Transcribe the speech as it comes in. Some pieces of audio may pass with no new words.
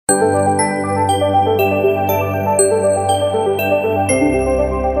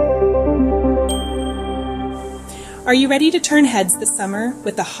Are you ready to turn heads this summer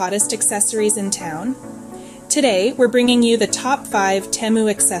with the hottest accessories in town? Today, we're bringing you the top 5 Temu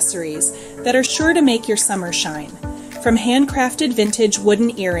accessories that are sure to make your summer shine. From handcrafted vintage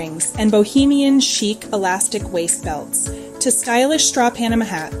wooden earrings and Bohemian chic elastic waist belts, to stylish straw Panama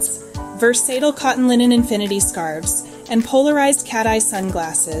hats, versatile cotton linen infinity scarves, and polarized cat-eye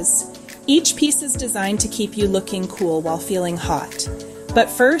sunglasses, each piece is designed to keep you looking cool while feeling hot. But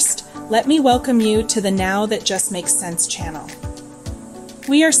first, let me welcome you to the Now That Just Makes Sense channel.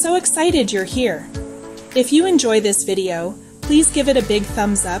 We are so excited you're here. If you enjoy this video, please give it a big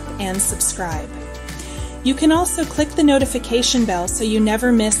thumbs up and subscribe. You can also click the notification bell so you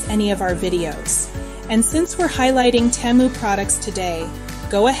never miss any of our videos. And since we're highlighting Temu products today,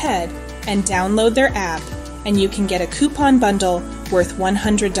 go ahead and download their app and you can get a coupon bundle worth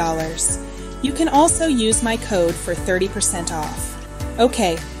 $100. You can also use my code for 30% off.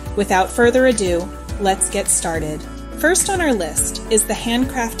 Okay, without further ado, let's get started. First on our list is the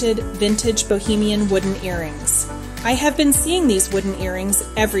handcrafted vintage Bohemian wooden earrings. I have been seeing these wooden earrings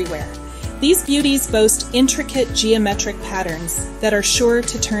everywhere. These beauties boast intricate geometric patterns that are sure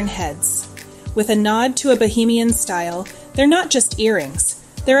to turn heads. With a nod to a Bohemian style, they're not just earrings,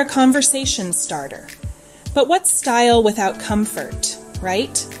 they're a conversation starter. But what's style without comfort,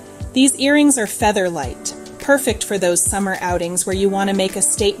 right? These earrings are feather light, perfect for those summer outings where you want to make a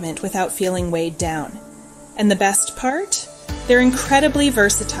statement without feeling weighed down. And the best part? They're incredibly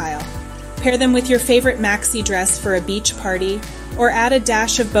versatile. Pair them with your favorite maxi dress for a beach party, or add a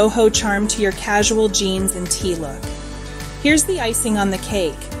dash of boho charm to your casual jeans and tee look. Here's the icing on the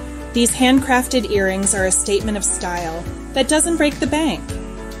cake. These handcrafted earrings are a statement of style that doesn't break the bank.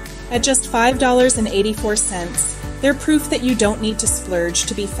 At just $5.84, they're proof that you don't need to splurge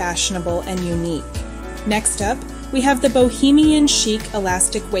to be fashionable and unique. Next up, we have the Bohemian chic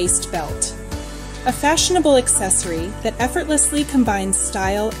elastic waist belt. A fashionable accessory that effortlessly combines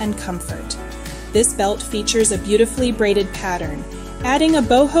style and comfort. This belt features a beautifully braided pattern, adding a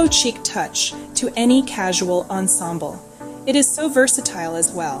boho chic touch to any casual ensemble. It is so versatile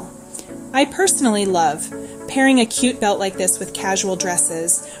as well. I personally love pairing a cute belt like this with casual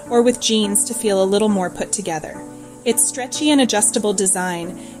dresses or with jeans to feel a little more put together. Its stretchy and adjustable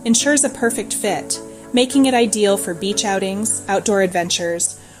design ensures a perfect fit, making it ideal for beach outings, outdoor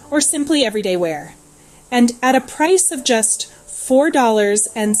adventures, or simply everyday wear. And at a price of just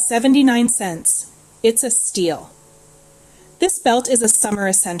 $4.79, it's a steal. This belt is a summer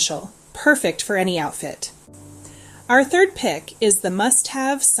essential, perfect for any outfit. Our third pick is the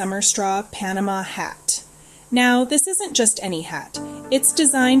must-have summer straw Panama hat. Now, this isn't just any hat. It's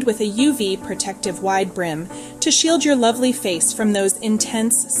designed with a UV protective wide brim to shield your lovely face from those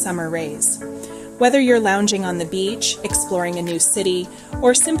intense summer rays. Whether you're lounging on the beach, exploring a new city,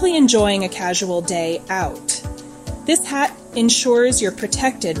 or simply enjoying a casual day out, this hat ensures you're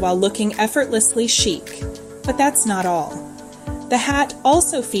protected while looking effortlessly chic. But that's not all. The hat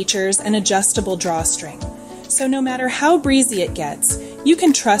also features an adjustable drawstring, so no matter how breezy it gets, you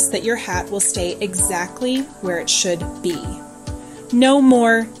can trust that your hat will stay exactly where it should be. No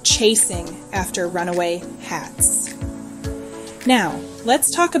more chasing after runaway hats. Now,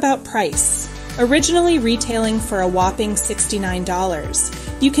 let's talk about price. Originally retailing for a whopping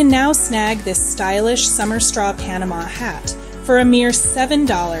 $69, you can now snag this stylish summer straw Panama hat for a mere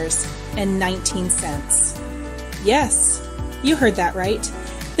 $7.19. Yes, you heard that right.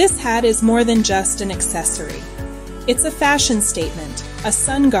 This hat is more than just an accessory. It's a fashion statement, a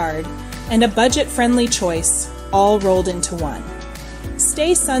sun guard, and a budget-friendly choice all rolled into one.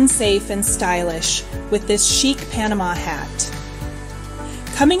 Stay sun-safe and stylish with this chic Panama hat.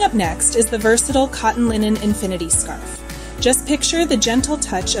 Coming up next is the versatile cotton linen infinity scarf. Just picture the gentle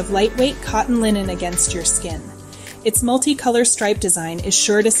touch of lightweight cotton linen against your skin. Its multicolor stripe design is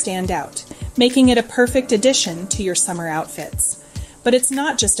sure to stand out, making it a perfect addition to your summer outfits. But it's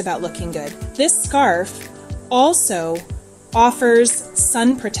not just about looking good. This scarf also offers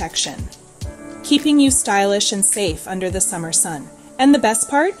sun protection, keeping you stylish and safe under the summer sun. And the best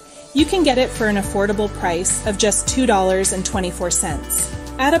part? You can get it for an affordable price of just $2.24.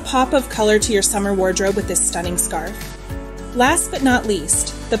 Add a pop of color to your summer wardrobe with this stunning scarf. Last but not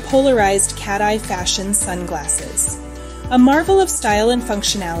least, the Polarized cat-eye fashion sunglasses. A marvel of style and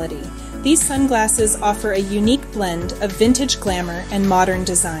functionality, these sunglasses offer a unique blend of vintage glamour and modern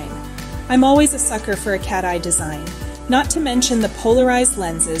design. I'm always a sucker for a cat-eye design, not to mention the polarized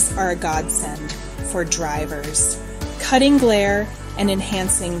lenses are a godsend for drivers, cutting glare and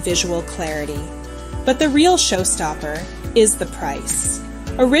enhancing visual clarity. But the real showstopper is the price.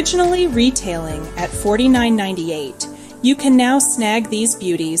 Originally retailing at $49.98, You can now snag these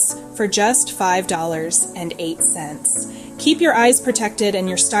beauties for just $5.08. Keep your eyes protected and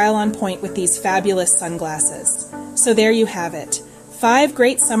your style on point with these fabulous sunglasses. So there you have it. 5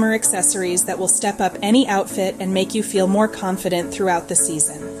 great summer accessories that will step up any outfit and make you feel more confident throughout the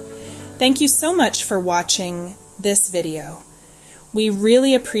season. Thank you so much for watching this video. We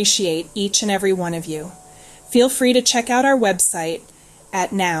really appreciate each and every one of you. Feel free to check out our website at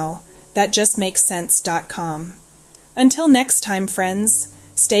nowthatjustmakessense.com. Until next time, friends,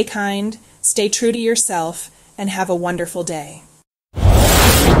 stay kind, stay true to yourself, and have a wonderful day.